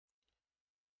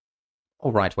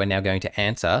All right, we're now going to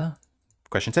answer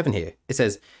question 7 here. It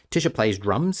says, Tisha plays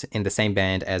drums in the same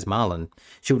band as Marlon.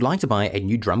 She would like to buy a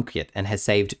new drum kit and has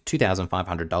saved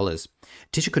 $2,500.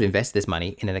 Tisha could invest this money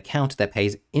in an account that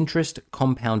pays interest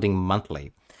compounding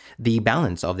monthly. The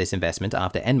balance of this investment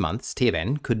after n months, T of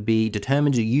n, could be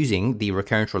determined using the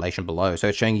recurrence relation below. So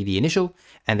it's showing you the initial,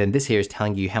 and then this here is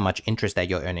telling you how much interest that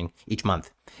you're earning each month.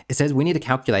 It says we need to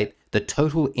calculate the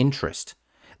total interest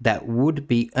that would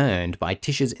be earned by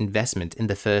Tisha's investment in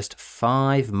the first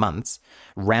 5 months.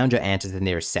 Round your answer to the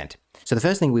nearest cent. So the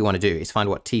first thing we want to do is find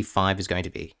what T5 is going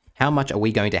to be. How much are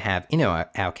we going to have in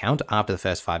our account after the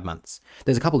first 5 months?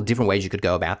 There's a couple of different ways you could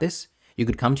go about this. You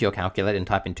could come to your calculator and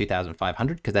type in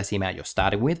 2,500 because that's the amount you're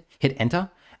starting with, hit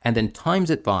enter, and then times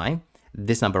it by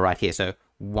this number right here. So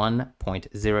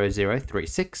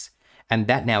 1.0036. And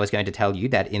that now is going to tell you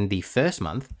that in the first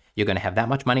month, you're going to have that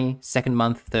much money, second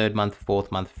month, third month, fourth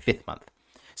month, fifth month.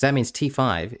 So that means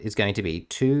T5 is going to be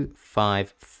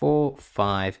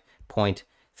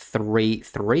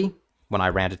 2545.33 when I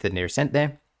round it to the nearest cent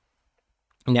there.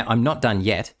 Now, I'm not done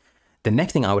yet. The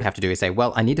next thing I would have to do is say,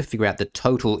 well, I need to figure out the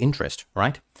total interest,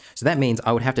 right? So that means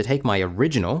I would have to take my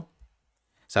original.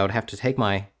 So I would have to take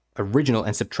my original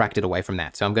and subtract it away from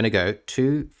that. So I'm going to go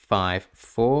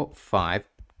 2545,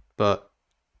 but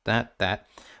that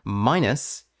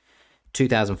minus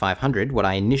 2,500, what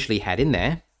I initially had in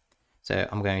there. So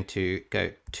I'm going to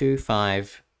go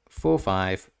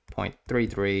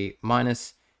 2545.33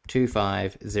 minus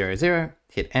 2500,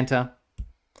 hit enter.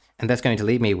 And that's going to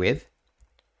leave me with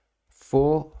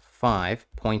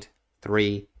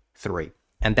 45.33.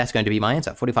 And that's going to be my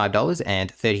answer,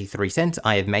 $45.33.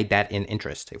 I have made that in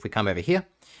interest. If we come over here,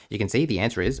 you can see the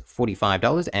answer is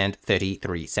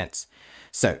 $45.33.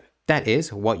 So that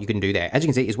is what you can do there. As you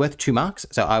can see, it's worth 2 marks.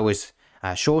 So I was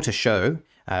sure to show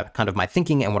kind of my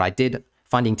thinking and what I did.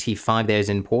 Finding T5 there is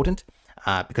important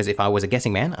because if I was a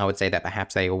guessing man, I would say that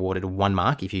perhaps they awarded 1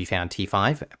 mark if you found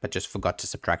T5, but just forgot to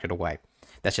subtract it away.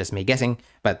 That's just me guessing,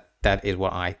 but that is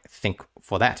what I think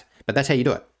for that. But that's how you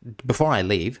do it. Before I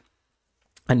leave,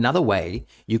 another way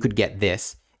you could get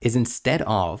this is instead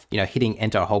of, hitting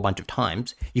enter a whole bunch of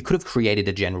times, you could have created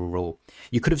a general rule.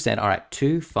 You could have said, all right,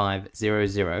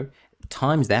 2500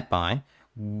 times that by,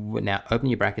 now open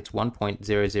your brackets,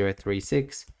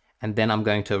 1.0036, and then I'm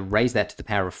going to raise that to the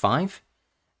power of 5.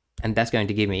 And that's going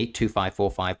to give me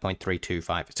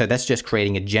 2545.325. So that's just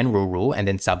creating a general rule and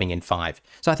then subbing in 5.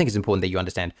 So I think it's important that you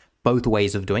understand both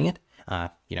ways of doing it, to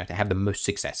have the most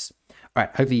success. All right,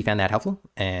 hopefully you found that helpful,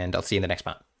 and I'll see you in the next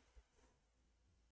part.